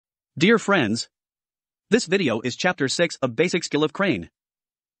Dear friends, this video is chapter 6 of Basic Skill of Crane.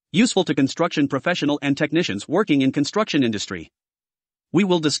 Useful to construction professional and technicians working in construction industry. We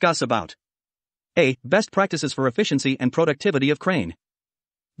will discuss about A. Best practices for efficiency and productivity of crane.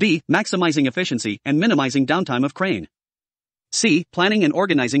 B. Maximizing efficiency and minimizing downtime of crane. C. Planning and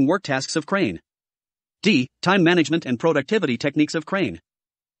organizing work tasks of crane. D. Time management and productivity techniques of crane.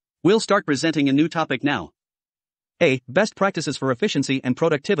 We'll start presenting a new topic now. A. Best practices for efficiency and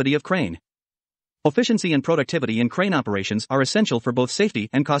productivity of crane. Efficiency and productivity in crane operations are essential for both safety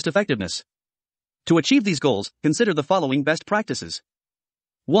and cost effectiveness. To achieve these goals, consider the following best practices.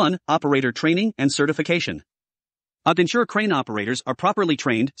 1. Operator training and certification. Ensure crane operators are properly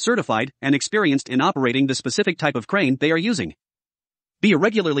trained, certified, and experienced in operating the specific type of crane they are using. B.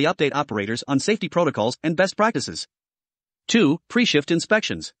 Regularly update operators on safety protocols and best practices. 2. Pre-shift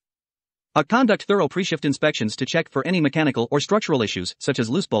inspections. Conduct thorough pre-shift inspections to check for any mechanical or structural issues such as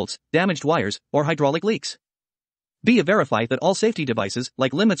loose bolts, damaged wires, or hydraulic leaks. B. Verify that all safety devices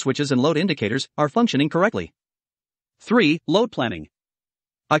like limit switches and load indicators are functioning correctly. 3. Load planning.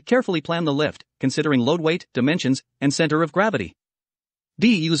 Carefully plan the lift, considering load weight, dimensions, and center of gravity.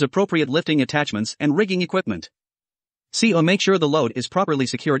 B. Use appropriate lifting attachments and rigging equipment. C. Make sure the load is properly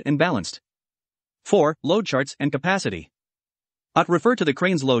secured and balanced. 4. Load charts and capacity. Refer to the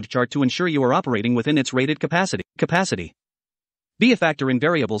crane's load chart to ensure you are operating within its rated capacity. B. Factor in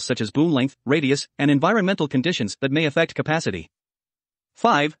variables such as boom length, radius, and environmental conditions that may affect capacity.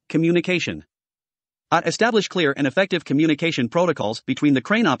 5. Communication. Establish clear and effective communication protocols between the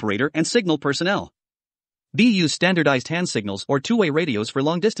crane operator and signal personnel. B. Use standardized hand signals or two-way radios for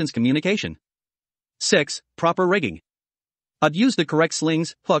long-distance communication. 6. Proper rigging. Use the correct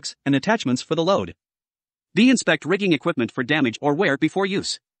slings, hooks, and attachments for the load. B. Inspect rigging equipment for damage or wear before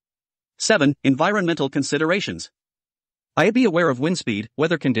use. 7. Environmental considerations. Be aware of wind speed,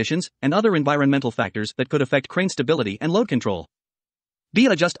 weather conditions, and other environmental factors that could affect crane stability and load control. B.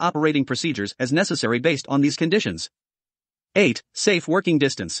 Adjust operating procedures as necessary based on these conditions. 8. Safe working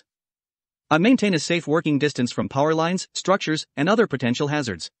distance. Maintain a safe working distance from power lines, structures, and other potential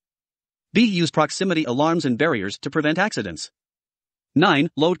hazards. B. Use proximity alarms and barriers to prevent accidents. 9.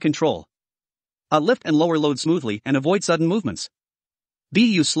 Load control. Lift and lower load smoothly and avoid sudden movements. B.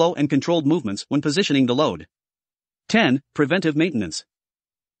 Use slow and controlled movements when positioning the load. 10. Preventive maintenance.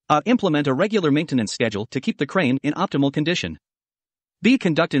 Implement a regular maintenance schedule to keep the crane in optimal condition. B.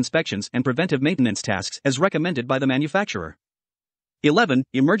 Conduct inspections and preventive maintenance tasks as recommended by the manufacturer. 11.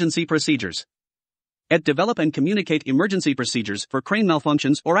 Emergency procedures. Develop and communicate emergency procedures for crane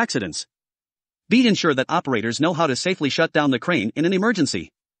malfunctions or accidents. B. Ensure that operators know how to safely shut down the crane in an emergency.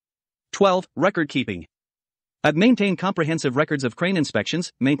 12. Record keeping. Maintain comprehensive records of crane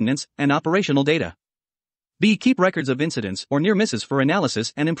inspections, maintenance, and operational data. B. Keep records of incidents or near misses for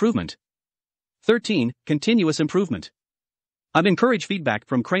analysis and improvement. 13. Continuous improvement. Encourage feedback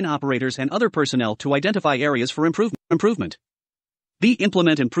from crane operators and other personnel to identify areas for improvement. B.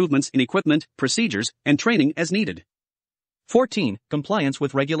 Implement improvements in equipment, procedures, and training as needed. 14. Compliance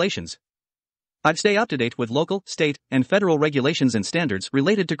with regulations. Stay up to date with local, state, and federal regulations and standards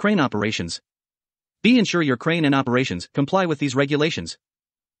related to crane operations. B. Ensure your crane and operations comply with these regulations.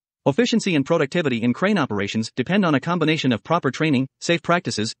 Efficiency and productivity in crane operations depend on a combination of proper training, safe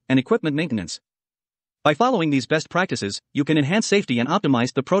practices, and equipment maintenance. By following these best practices, you can enhance safety and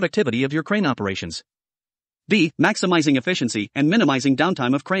optimize the productivity of your crane operations. B. Maximizing efficiency and minimizing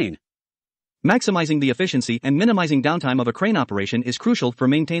downtime of crane. Maximizing the efficiency and minimizing downtime of a crane operation is crucial for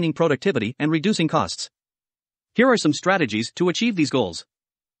maintaining productivity and reducing costs. Here are some strategies to achieve these goals.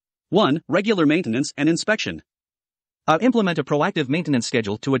 1. Regular maintenance and inspection. Implement a proactive maintenance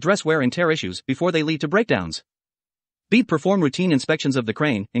schedule to address wear and tear issues before they lead to breakdowns. B. Perform routine inspections of the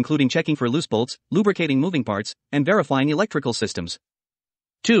crane, including checking for loose bolts, lubricating moving parts, and verifying electrical systems.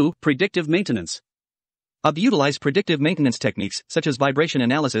 2. Predictive maintenance. Utilize predictive maintenance techniques such as vibration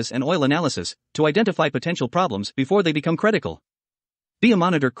analysis and oil analysis to identify potential problems before they become critical. B.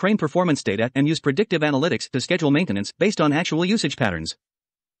 Monitor crane performance data and use predictive analytics to schedule maintenance based on actual usage patterns.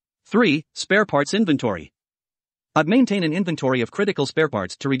 3. Spare parts inventory. Maintain an inventory of critical spare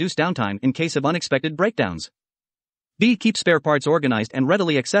parts to reduce downtime in case of unexpected breakdowns. B. Keep spare parts organized and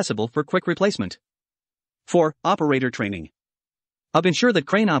readily accessible for quick replacement. 4. Operator training. Ensure that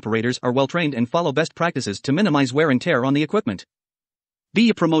crane operators are well trained and follow best practices to minimize wear and tear on the equipment.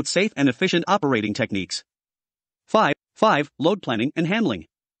 B. Promote safe and efficient operating techniques. 5. Load planning and handling.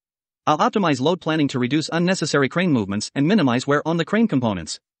 Optimize load planning to reduce unnecessary crane movements and minimize wear on the crane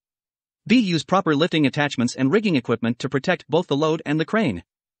components. B. Use proper lifting attachments and rigging equipment to protect both the load and the crane.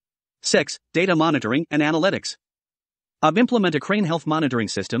 6. Data monitoring and analytics. Implement a crane health monitoring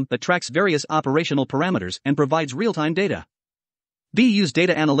system that tracks various operational parameters and provides real-time data. B. Use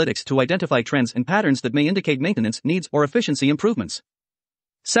data analytics to identify trends and patterns that may indicate maintenance needs or efficiency improvements.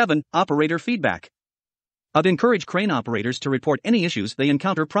 7. Operator feedback. Encourage crane operators to report any issues they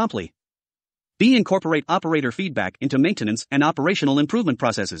encounter promptly. B. Incorporate operator feedback into maintenance and operational improvement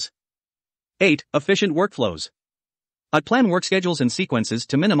processes. 8. Efficient workflows. Plan work schedules and sequences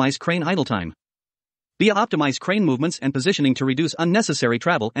to minimize crane idle time. B. Optimize crane movements and positioning to reduce unnecessary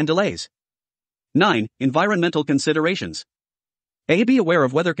travel and delays. 9. Environmental considerations. A. Be aware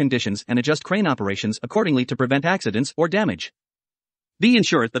of weather conditions and adjust crane operations accordingly to prevent accidents or damage. B.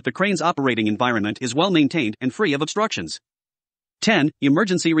 Ensure that the crane's operating environment is well maintained and free of obstructions. 10.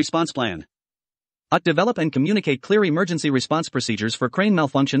 Emergency response plan. Develop and communicate clear emergency response procedures for crane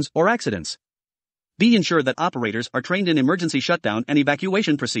malfunctions or accidents. B. Ensure that operators are trained in emergency shutdown and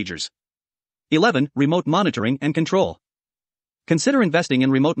evacuation procedures. 11. Remote monitoring and control. Consider investing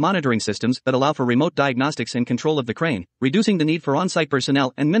in remote monitoring systems that allow for remote diagnostics and control of the crane, reducing the need for on-site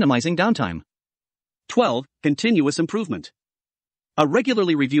personnel and minimizing downtime. 12. Continuous improvement.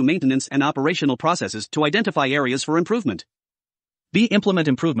 Regularly review maintenance and operational processes to identify areas for improvement. B. Implement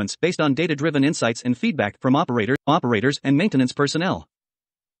improvements based on data-driven insights and feedback from operators and maintenance personnel.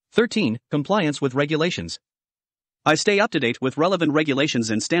 13. Compliance with regulations. Stay up to date with relevant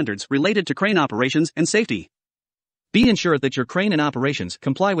regulations and standards related to crane operations and safety. B. Ensure that your crane and operations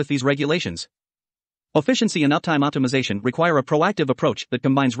comply with these regulations. Efficiency and uptime optimization require a proactive approach that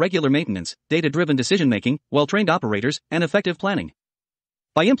combines regular maintenance, data-driven decision-making, well-trained operators, and effective planning.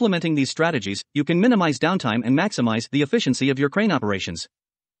 By implementing these strategies, you can minimize downtime and maximize the efficiency of your crane operations.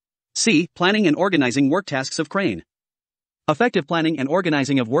 C. Planning and organizing work tasks of crane. Effective planning and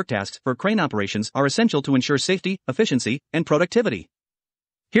organizing of work tasks for crane operations are essential to ensure safety, efficiency, and productivity.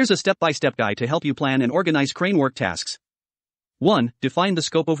 Here's a step-by-step guide to help you plan and organize crane work tasks. 1. Define the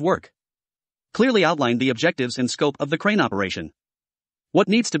scope of work. Clearly outline the objectives and scope of the crane operation. What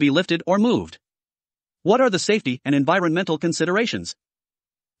needs to be lifted or moved? What are the safety and environmental considerations?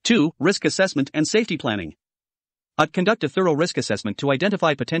 2. Risk assessment and safety planning. Conduct a thorough risk assessment to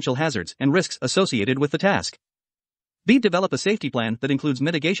identify potential hazards and risks associated with the task. B. Develop a safety plan that includes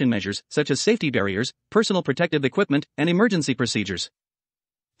mitigation measures such as safety barriers, personal protective equipment, and emergency procedures.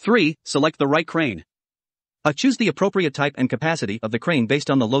 3. Select the right crane. Choose the appropriate type and capacity of the crane based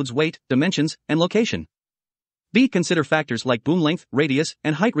on the load's weight, dimensions, and location. B. Consider factors like boom length, radius,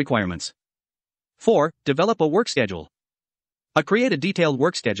 and height requirements. 4. Develop a work schedule. Create a detailed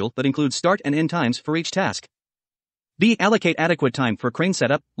work schedule that includes start and end times for each task. B. Allocate adequate time for crane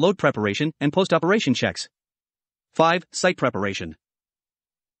setup, load preparation, and post-operation checks. 5. Site preparation.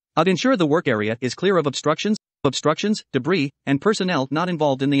 Ensure the work area is clear of obstructions, debris, and personnel not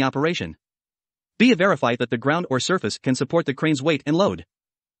involved in the operation. B. Verify that the ground or surface can support the crane's weight and load.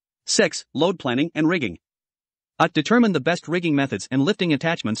 6. Load planning and rigging. Determine the best rigging methods and lifting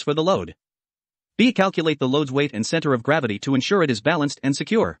attachments for the load. B. Calculate the load's weight and center of gravity to ensure it is balanced and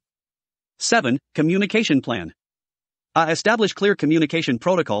secure. 7. Communication plan. Establish clear communication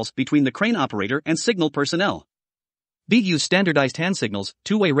protocols between the crane operator and signal personnel. B. Use standardized hand signals,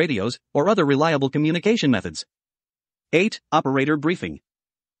 two-way radios, or other reliable communication methods. 8. Operator briefing.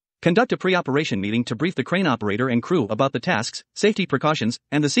 Conduct a pre-operation meeting to brief the crane operator and crew about the tasks, safety precautions,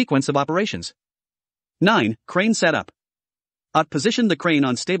 and the sequence of operations. 9. Crane setup. Position the crane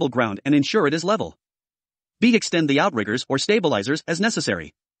on stable ground and ensure it is level. B. Extend the outriggers or stabilizers as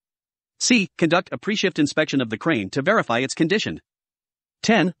necessary. C. Conduct a pre-shift inspection of the crane to verify its condition.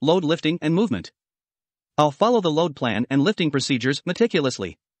 10. Load lifting and movement. Follow the load plan and lifting procedures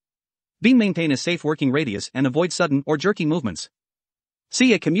meticulously. B. Maintain a safe working radius and avoid sudden or jerky movements.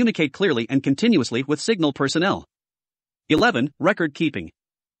 C. Communicate clearly and continuously with signal personnel. 11. Record keeping.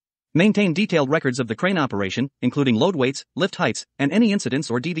 Maintain detailed records of the crane operation, including load weights, lift heights, and any incidents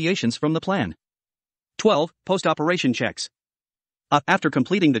or deviations from the plan. 12. Post-operation checks. After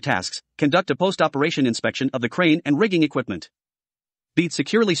completing the tasks, conduct a post-operation inspection of the crane and rigging equipment. B.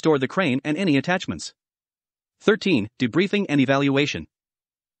 Securely store the crane and any attachments. 13. Debriefing and evaluation.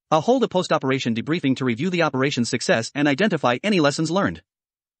 Hold a post-operation debriefing to review the operation's success and identify any lessons learned.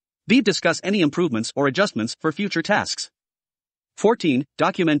 B. Discuss any improvements or adjustments for future tasks. 14.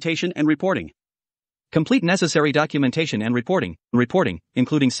 Documentation and reporting. Complete necessary documentation and reporting,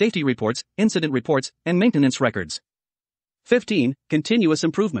 including safety reports, incident reports, and maintenance records. 15. Continuous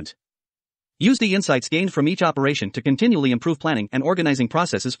improvement. Use the insights gained from each operation to continually improve planning and organizing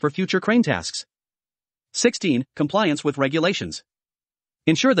processes for future crane tasks. 16. Compliance with regulations.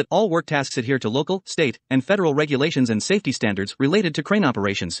 Ensure that all work tasks adhere to local, state, and federal regulations and safety standards related to crane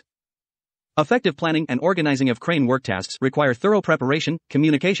operations. Effective planning and organizing of crane work tasks require thorough preparation,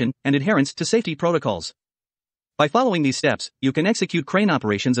 communication, and adherence to safety protocols. By following these steps, you can execute crane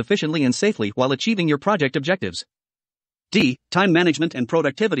operations efficiently and safely while achieving your project objectives. D. Time management and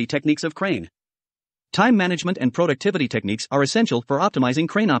productivity techniques of crane. Time management and productivity techniques are essential for optimizing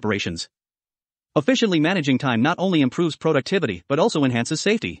crane operations. Efficiently managing time not only improves productivity but also enhances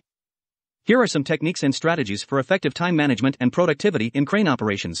safety. Here are some techniques and strategies for effective time management and productivity in crane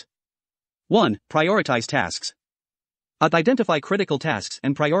operations. 1. Prioritize tasks. Identify critical tasks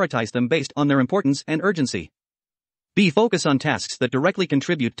and prioritize them based on their importance and urgency. B. Focus on tasks that directly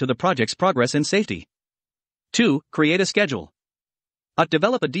contribute to the project's progress and safety. 2. Create a schedule.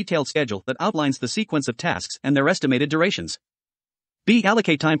 Develop a detailed schedule that outlines the sequence of tasks and their estimated durations. B.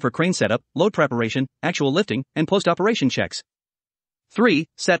 Allocate time for crane setup, load preparation, actual lifting, and post-operation checks. 3.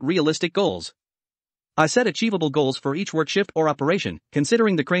 Set realistic goals. Set achievable goals for each work shift or operation,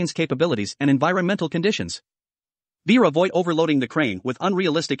 considering the crane's capabilities and environmental conditions. B. Avoid overloading the crane with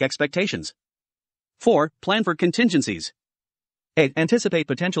unrealistic expectations. 4. Plan for contingencies. A. Anticipate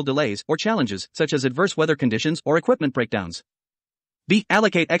potential delays or challenges such as adverse weather conditions or equipment breakdowns. B.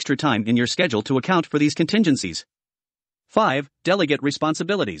 Allocate extra time in your schedule to account for these contingencies. 5. Delegate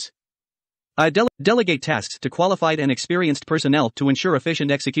responsibilities. Delegate tasks to qualified and experienced personnel to ensure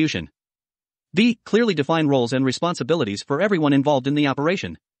efficient execution. B. Clearly define roles and responsibilities for everyone involved in the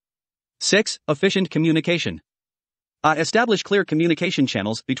operation. 6. Efficient communication. Establish clear communication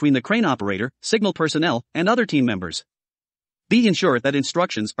channels between the crane operator, signal personnel, and other team members. B. Ensure that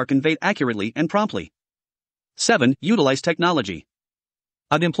instructions are conveyed accurately and promptly. 7. Utilize technology.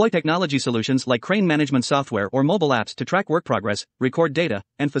 Employ technology solutions like crane management software or mobile apps to track work progress, record data,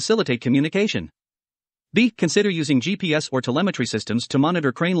 and facilitate communication. B. Consider using GPS or telemetry systems to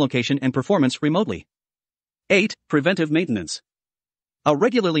monitor crane location and performance remotely. 8. Preventive maintenance.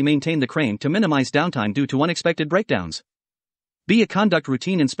 Regularly maintain the crane to minimize downtime due to unexpected breakdowns. B. Conduct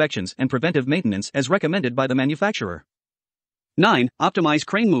routine inspections and preventive maintenance as recommended by the manufacturer. 9. Optimize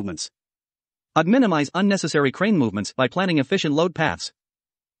crane movements. Minimize unnecessary crane movements by planning efficient load paths.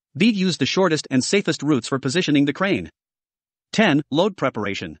 B. Use the shortest and safest routes for positioning the crane. 10. Load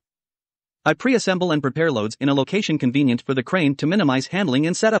preparation. Pre-assemble and prepare loads in a location convenient for the crane to minimize handling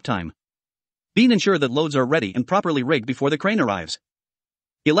and setup time. B. Ensure that loads are ready and properly rigged before the crane arrives.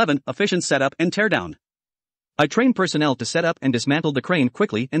 11. Efficient setup and teardown. Train personnel to set up and dismantle the crane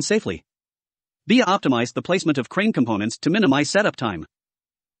quickly and safely. B. Optimize the placement of crane components to minimize setup time.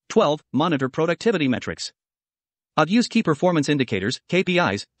 12. Monitor productivity metrics. Use key performance indicators,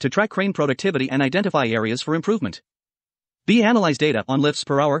 KPIs, to track crane productivity and identify areas for improvement. B. Analyze data on lifts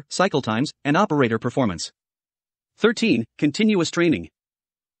per hour, cycle times, and operator performance. 13. Continuous training.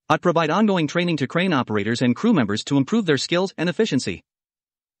 Provide ongoing training to crane operators and crew members to improve their skills and efficiency.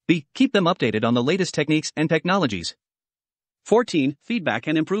 B. Keep them updated on the latest techniques and technologies. 14. Feedback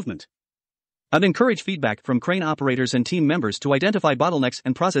and improvement. Encourage feedback from crane operators and team members to identify bottlenecks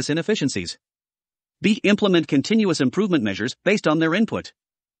and process inefficiencies. B. Implement continuous improvement measures based on their input.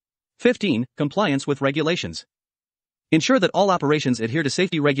 15. Compliance with regulations. Ensure that all operations adhere to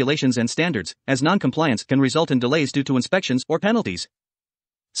safety regulations and standards, as non-compliance can result in delays due to inspections or penalties.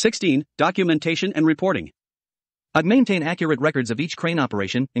 16. Documentation and reporting. Maintain accurate records of each crane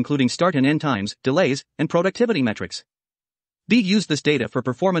operation, including start and end times, delays, and productivity metrics. B. Use this data for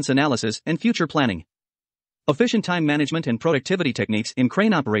performance analysis and future planning. Efficient time management and productivity techniques in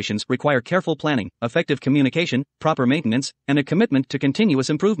crane operations require careful planning, effective communication, proper maintenance, and a commitment to continuous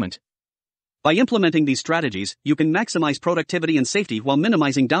improvement. By implementing these strategies, you can maximize productivity and safety while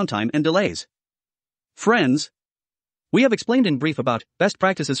minimizing downtime and delays. Friends, we have explained in brief about best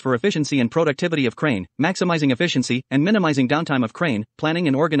practices for efficiency and productivity of crane, maximizing efficiency and minimizing downtime of crane, planning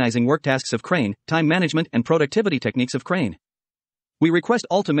and organizing work tasks of crane, time management and productivity techniques of crane. We request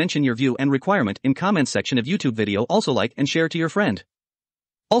all to mention your view and requirement in comments section of YouTube video. Also like and share to your friend.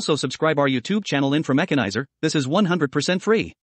 Also subscribe our YouTube channel Infomechanizer. This is 100% free.